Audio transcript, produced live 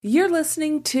You're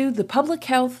listening to the Public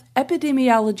Health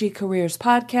Epidemiology Careers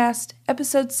Podcast,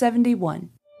 Episode 71.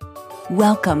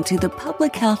 Welcome to the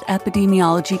Public Health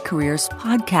Epidemiology Careers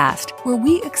Podcast, where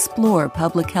we explore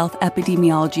public health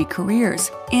epidemiology careers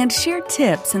and share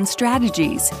tips and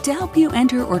strategies to help you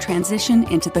enter or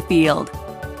transition into the field.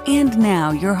 And now,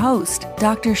 your host,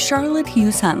 Dr. Charlotte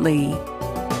Hughes Huntley.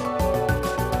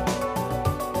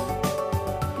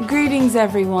 Greetings,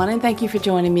 everyone, and thank you for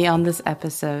joining me on this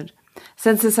episode.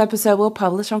 Since this episode will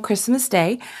publish on Christmas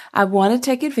Day, I want to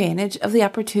take advantage of the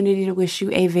opportunity to wish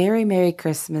you a very Merry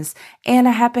Christmas and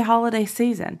a happy holiday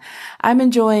season. I'm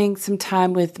enjoying some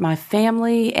time with my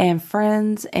family and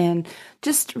friends and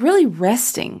just really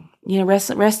resting,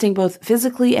 resting both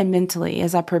physically and mentally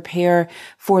as I prepare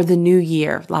for the new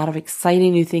year. A lot of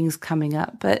exciting new things coming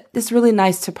up, but it's really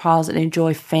nice to pause and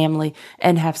enjoy family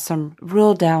and have some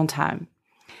real downtime.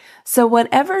 So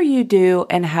whatever you do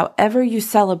and however you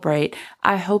celebrate,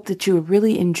 I hope that you are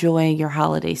really enjoying your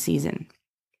holiday season.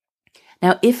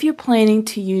 Now, if you're planning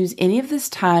to use any of this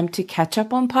time to catch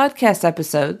up on podcast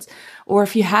episodes, or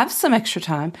if you have some extra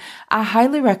time, I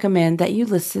highly recommend that you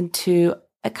listen to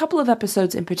a couple of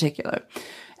episodes in particular.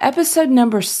 Episode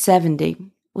number 70,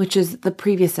 which is the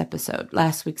previous episode,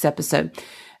 last week's episode,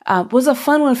 was a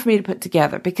fun one for me to put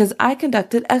together because I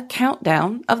conducted a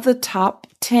countdown of the top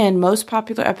 10 most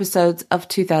popular episodes of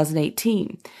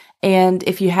 2018. And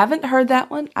if you haven't heard that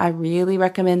one, I really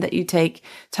recommend that you take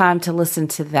time to listen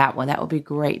to that one. That would be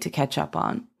great to catch up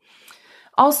on.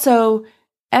 Also,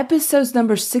 episodes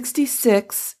number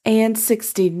 66 and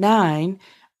 69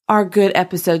 are good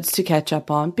episodes to catch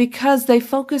up on because they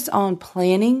focus on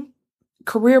planning,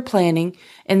 career planning,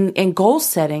 and goal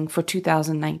setting for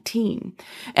 2019,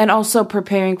 and also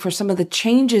preparing for some of the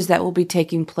changes that will be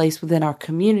taking place within our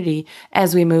community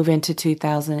as we move into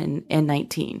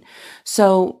 2019.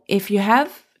 So if you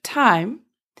have time,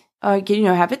 or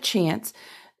have a chance,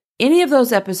 any of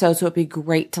those episodes would be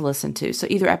great to listen to. So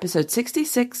either episode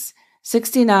 66,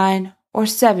 69, or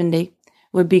 70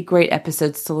 would be great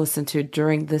episodes to listen to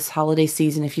during this holiday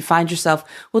season if you find yourself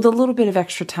with a little bit of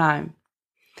extra time.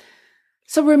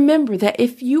 So remember that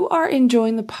if you are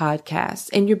enjoying the podcast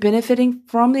and you're benefiting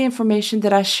from the information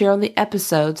that I share on the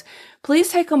episodes, please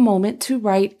take a moment to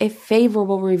write a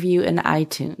favorable review in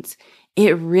iTunes.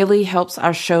 It really helps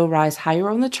our show rise higher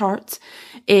on the charts.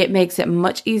 It makes it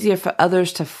much easier for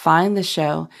others to find the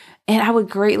show, and I would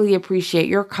greatly appreciate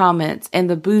your comments and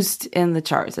the boost in the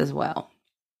charts as well.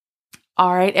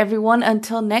 All right, everyone,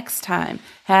 until next time,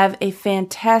 have a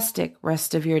fantastic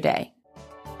rest of your day.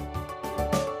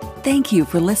 Thank you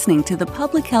for listening to the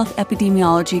Public Health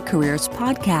Epidemiology Careers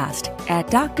Podcast at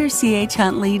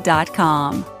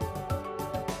drchuntley.com.